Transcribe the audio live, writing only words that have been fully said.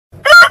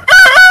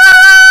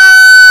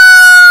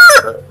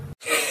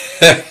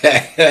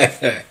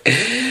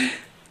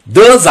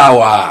Those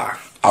are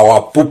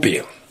our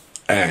pupil.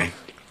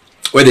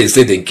 Where they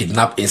say they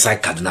kidnap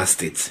inside Kaduna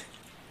State.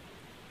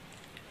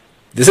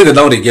 They say they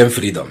don't regain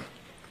freedom.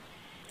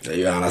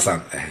 You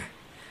understand?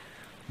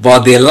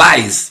 But the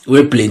lies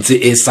we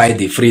plenty inside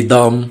the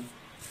freedom,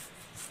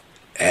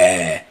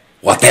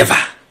 whatever,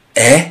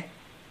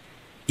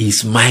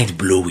 is mind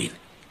blowing.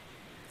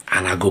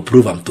 And I go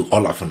prove them to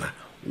all of them,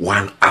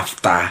 one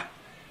after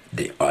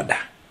the other.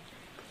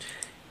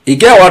 You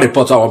get one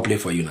report I want to play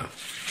for you now.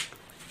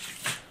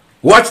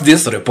 Watch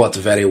this report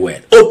very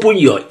well. Open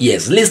your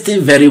ears.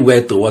 Listen very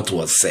well to what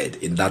was said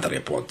in that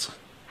report.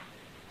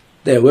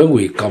 Then when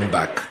we come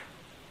back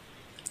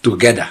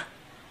together,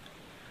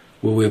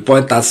 we will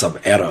point out some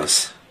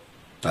errors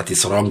that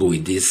is wrong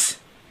with this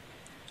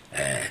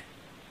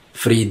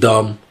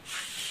freedom,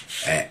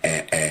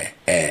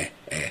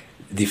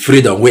 the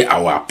freedom where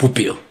our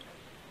pupil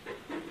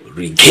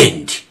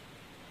regained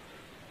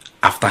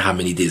after how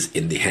many days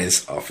in the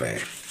hands of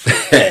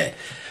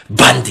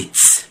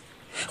bandits.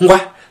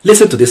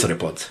 Listen to this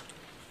report.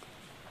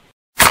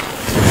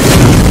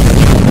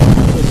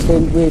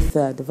 With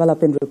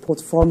developing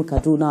report from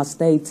Kaduna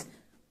State,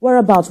 where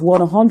about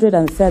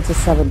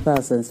 137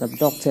 persons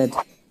abducted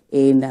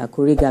in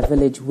Kuriga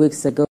village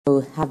weeks ago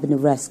have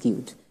been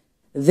rescued.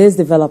 This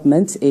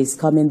development is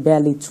coming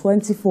barely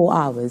 24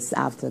 hours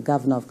after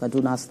Governor of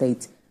Kaduna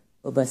State,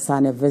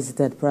 Obasani,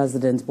 visited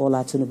President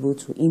Bola Tinubu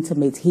to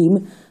intimate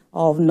him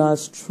on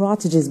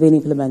strategies being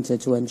implemented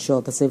to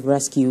ensure the safe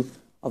rescue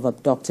of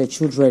abducted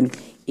children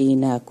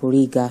in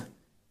Kuriga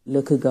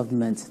local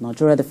government.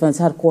 Nigeria Defense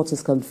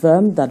Headquarters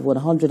confirmed that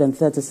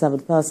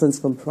 137 persons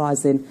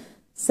comprising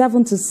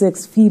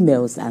 76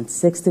 females and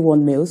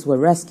 61 males were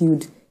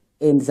rescued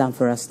in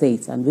Zamfara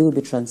State and will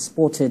be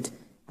transported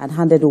and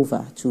handed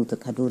over to the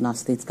Kaduna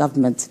State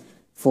government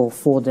for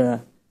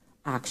further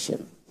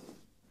action.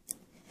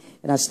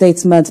 In a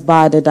statement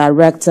by the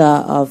Director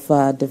of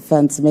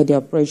Defense Media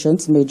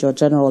Operations, Major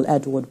General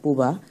Edward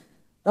Buba,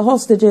 the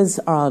hostages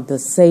are the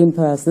same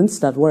persons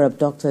that were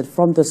abducted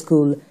from the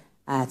school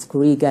at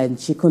Kuriga in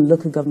Chikun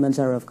local government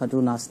area of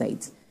Kaduna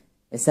State.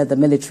 It said the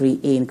military,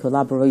 in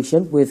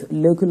collaboration with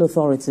local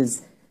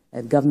authorities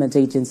and government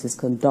agencies,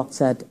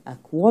 conducted a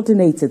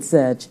coordinated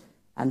search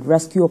and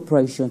rescue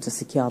operation to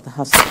secure the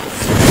hostages.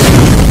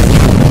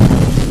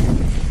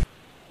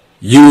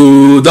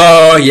 You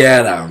don't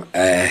hear them.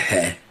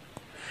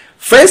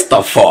 First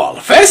of all,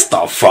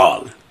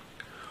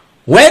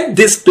 when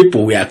these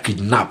people were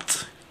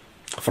kidnapped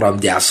from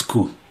their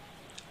school,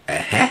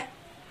 the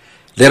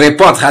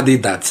report had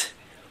it that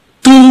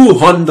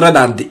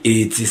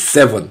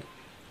 287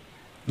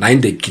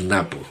 9 they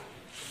kidnap.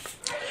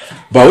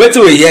 But wait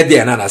till we hear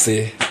there and I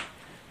say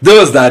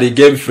those that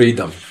regain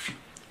freedom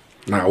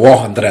now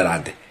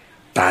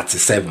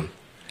 137,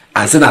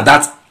 and say that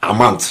that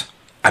amount,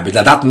 I be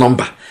that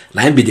number,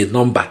 now be the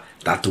number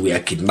that we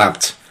are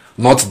kidnapped,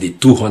 not the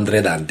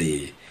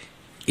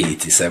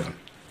 287.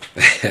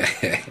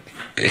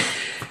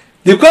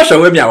 The question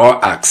when me I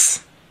want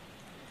ask,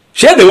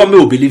 share the one me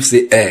who believe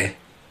say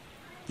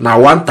now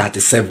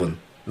 137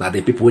 now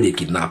the people they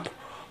kidnap,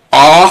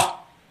 or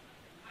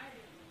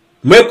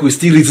make we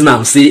still reason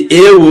and say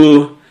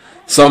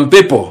some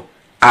people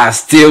are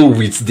still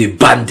with the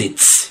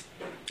bandits.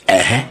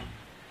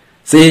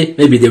 Say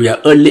maybe they were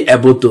only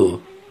able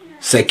to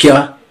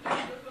secure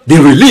the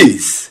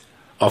release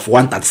of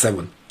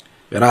 137,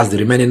 whereas the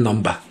remaining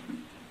number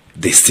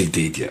they still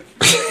did here.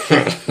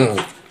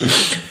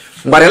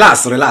 But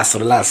relax.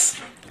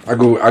 I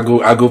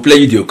go play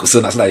video so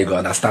that's like you go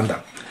understand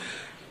that.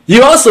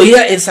 You also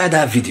hear inside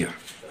that video,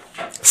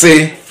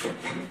 say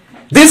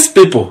these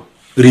people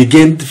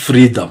regained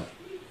freedom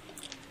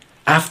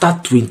after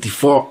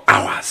 24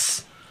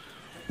 hours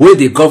where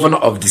the governor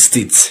of the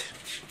state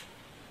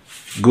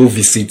go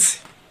visit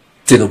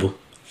Tinubu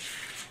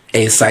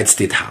inside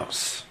State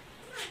House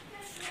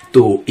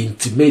to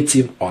intimate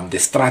him on the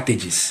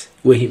strategies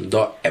where him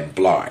don't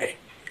employ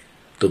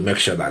to make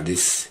sure that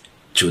these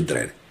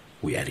children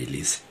were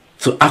released.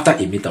 So after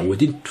a meeting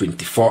within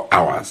 24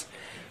 hours,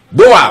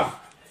 go out.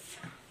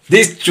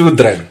 These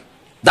children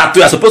that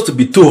were supposed to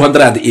be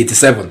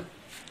 287,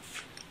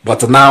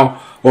 but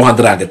now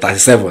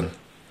 137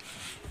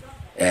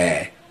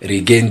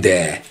 regained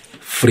their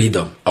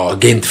freedom or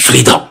gained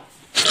freedom.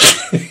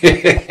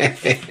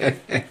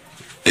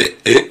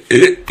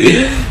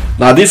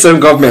 Now this same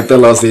government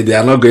tell us that they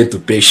are not going to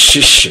pay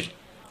shish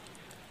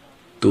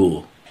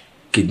to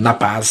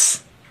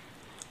kidnappers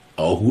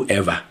or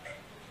whoever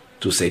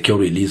to secure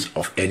release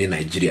of any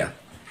Nigerian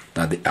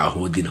that they are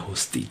holding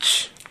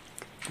hostage.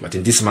 But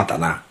in this matter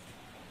now,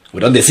 we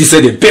don't see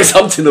say they pay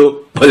something,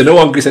 no, but they don't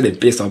want to say they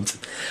pay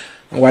something.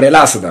 And what the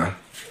last now?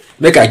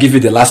 Make I give you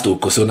the last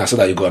okosona so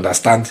that you can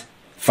understand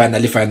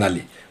finally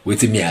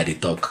with me at the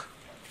talk.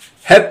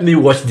 Help me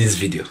watch this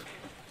video.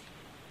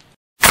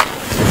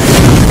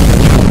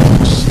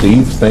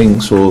 Steve,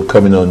 thanks for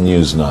coming on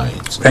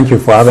Newsnight. Thank you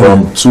for having me.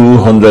 From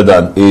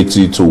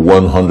 280 to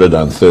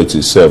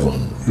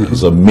 137.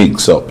 There's a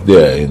mix up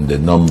there in the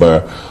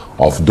number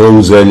of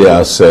those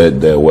earlier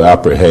said they were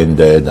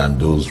apprehended and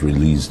those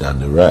released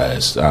and the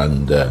rest.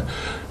 And a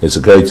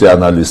security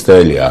analyst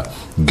earlier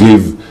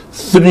gave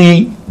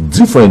 3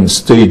 different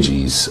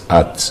stages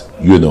at,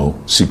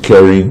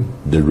 securing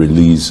the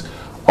release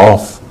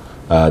of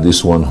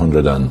these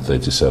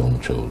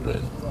 137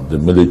 children. The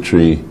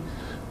military,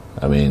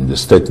 the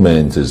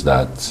statement is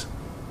that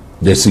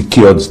they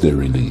secured the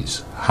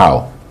release.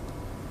 How?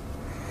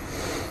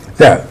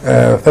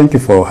 Yeah, thank you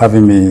for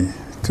having me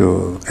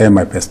to air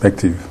my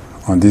perspective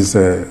on this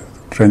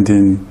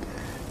trending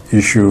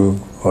issue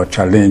or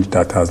challenge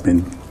that has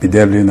been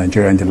bedeviling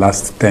Nigeria in the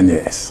last 10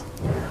 years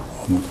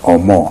or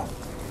more.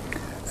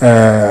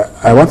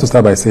 I want to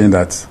start by saying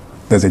that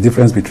there's a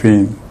difference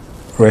between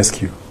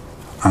rescue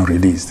and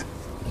release.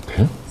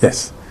 Okay.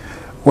 Yes.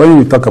 When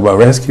you talk about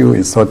rescue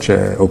in such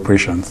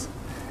operations,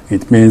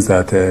 it means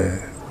that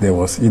there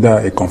was either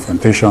a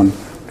confrontation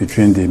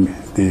between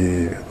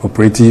the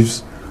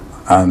operatives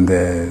and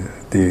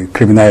the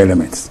criminal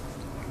elements.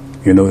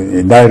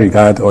 In that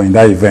regard or in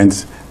that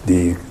event,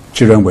 the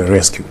children were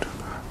rescued.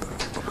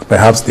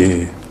 Perhaps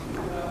they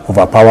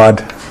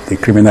overpowered the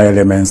criminal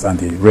elements and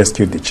they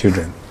rescued the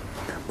children.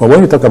 But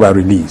when you talk about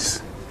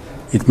release,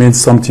 it means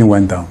something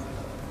went down.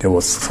 There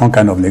was some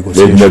kind of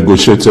negotiation. They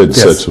negotiated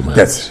settlement.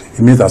 Yes,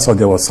 it means that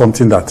there was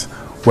something that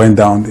went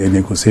down, a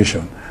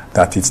negotiation,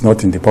 that it's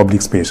not in the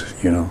public space,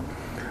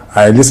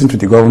 I listened to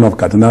the governor of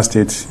Kaduna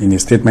State in a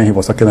statement. He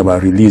was talking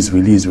about release.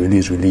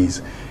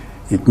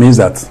 It means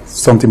that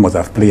something must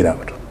have played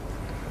out.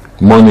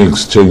 Money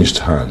exchanged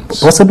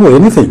hands. Possibly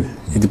anything.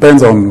 It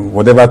depends on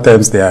whatever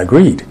terms they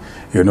agreed,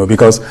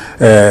 because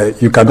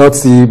you cannot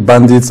see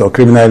bandits or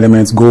criminal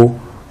elements go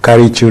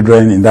carry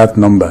children in that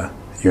number,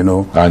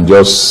 And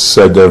just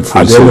set them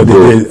free. At the end of the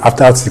day,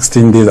 after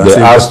 16 days, they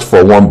asked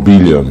for 1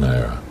 billion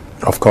naira.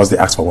 Of course, they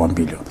asked for 1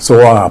 billion. So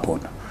what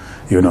happened?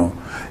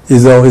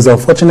 It's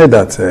unfortunate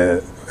that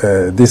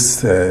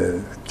this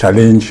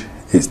challenge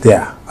is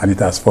there, and it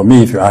has, for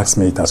me, if you ask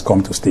me, it has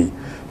come to stay.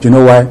 Do you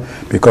know why?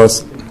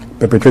 Because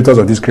perpetrators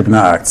of these criminal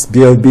acts,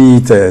 be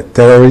it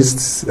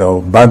terrorists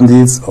or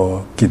bandits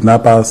or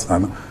kidnappers,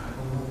 and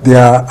they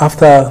are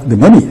after the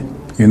money.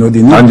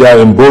 And they are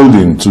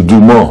emboldened to do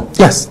more.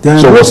 Yes.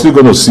 So we're still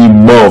going to see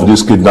more of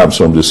these kidnaps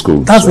from the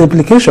schools. That's the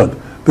implication.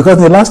 Because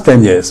in the last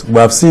 10 years, we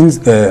have seen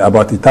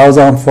about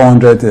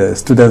 1,400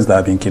 students that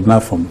have been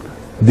kidnapped from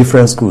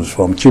different schools,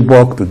 from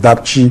Chibok to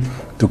Dapchi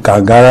to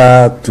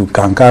Kangara to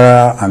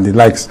Kankara and the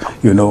likes,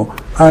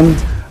 And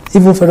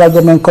even Federal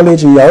Government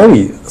College in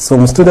Yaori,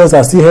 some students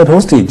are still held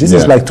hostage. This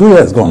is like 2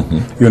 years gone,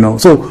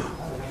 So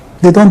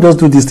they don't just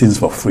do these things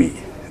for free.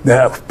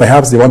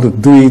 Perhaps they want to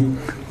do it,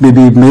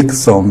 maybe make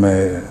some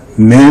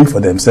name for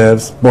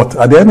themselves, but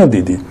at the end of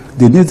the day,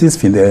 they need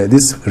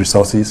these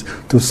resources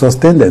to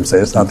sustain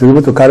themselves and to be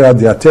able to carry out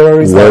their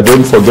terrorism. Well,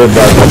 don't forget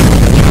that.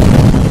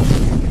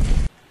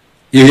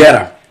 You hear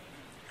them?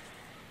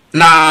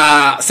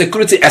 Now,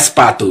 security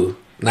expert,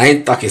 now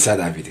ain't talk inside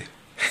that video.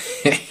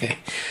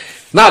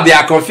 Now they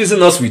are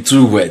confusing us with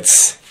 2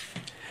 words: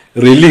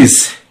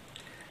 release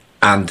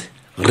and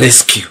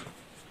rescue.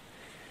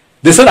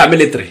 They say that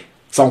military.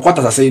 Some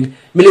quarters are saying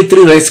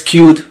military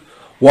rescued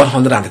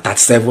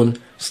 137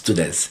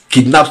 students,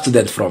 kidnapped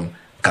students from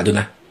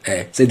Kaduna.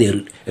 Say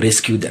they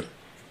rescued them.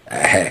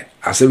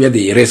 I say where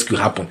the rescue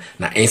happened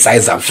now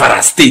inside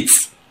Zamfara State.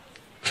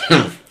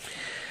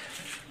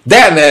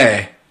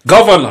 Then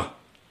Governor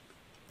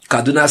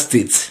Kaduna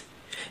State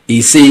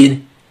is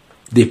saying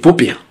the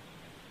pupil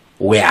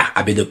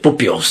the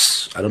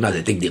pupils, I don't know how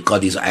they think they call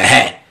this,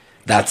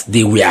 that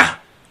they were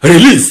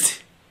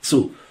released.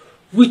 So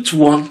which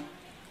one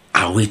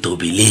are we to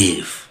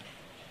believe?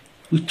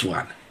 Which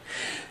one?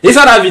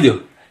 Inside that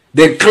video,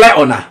 they clear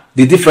on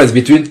the difference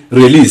between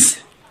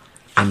release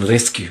and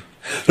rescue.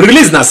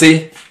 Release now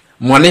say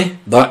money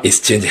don't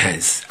exchange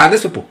hands. And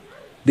these people,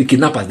 the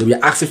kidnappers, they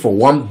were asking for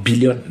 1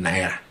 billion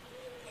naira.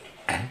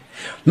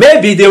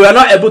 Maybe they were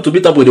not able to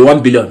meet up with the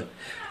 1 billion.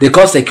 They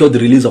can't secure the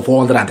release of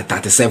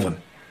 137.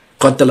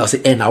 Can't tell us,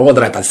 now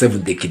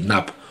 137 they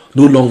kidnap,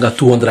 no longer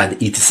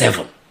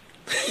 287.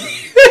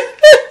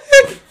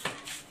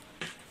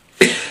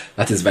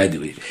 That is by the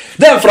way.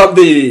 Then from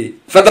the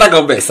federal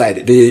government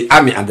side, the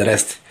army and the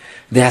rest,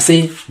 they are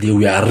saying they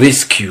were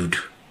rescued.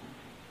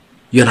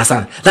 You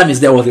understand? That means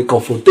there was a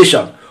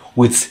confrontation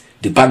with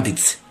the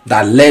bandits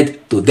that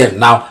led to them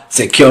now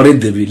securing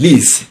the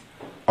release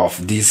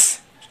of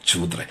these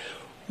children.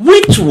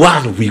 Which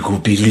one we go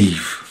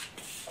believe?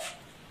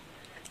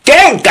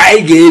 Can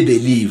I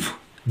believe?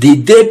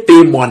 Did they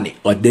pay money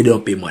or they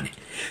don't pay money?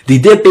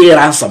 Did they pay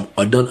ransom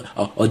or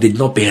did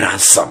not pay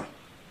ransom?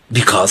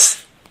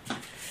 Because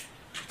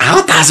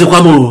now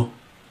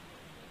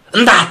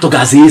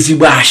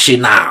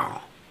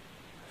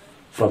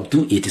from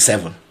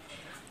 287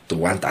 to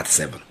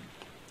 137.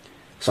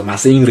 Some are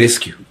saying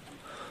rescue,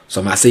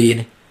 some are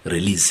saying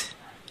release.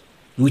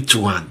 Which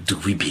one do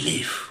we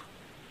believe?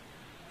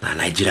 Now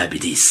Nigeria be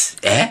this,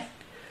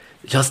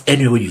 Just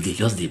anywhere you did,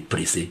 just the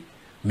pray say,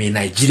 may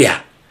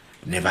Nigeria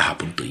never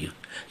happen to you.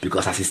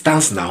 Because as it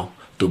stands now,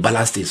 to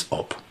balance things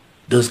up,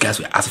 Those guys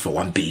were asking for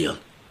 1 billion,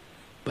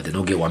 but they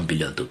don't get 1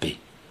 billion to pay.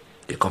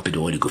 The company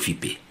only go fit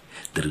pay.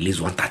 They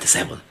release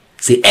 137.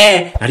 Say,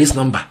 now this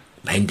number,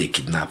 now they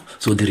kidnap.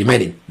 So the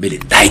remaining, may they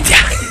die there.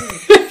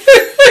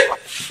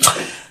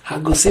 I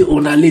go say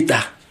owner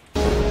later.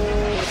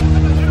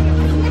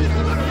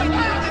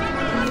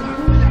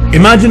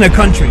 Imagine a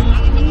country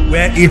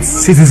where its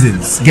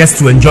citizens get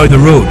to enjoy the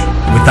road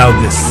without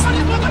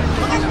this.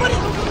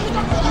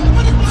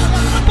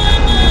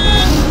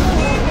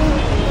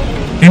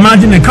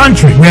 Imagine a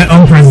country where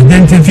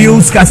unprecedented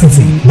fuel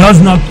scarcity does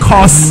not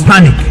cause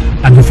panic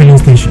at the filling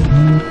station.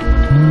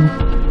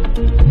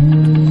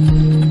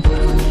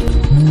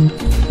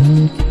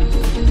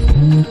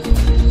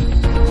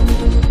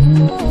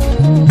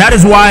 That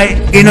is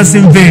why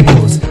Innocent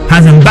Vehicles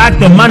has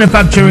embarked on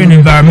manufacturing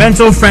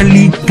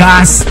environmental-friendly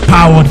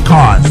gas-powered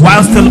cars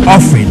while still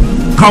offering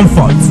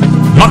comfort,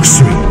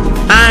 luxury,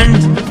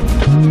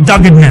 and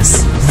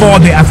doggedness for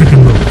the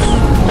African roads.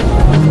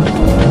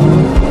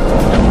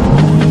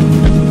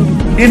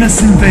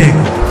 Innocent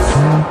Vehicles,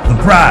 the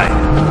pride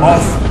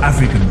of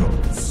African roads.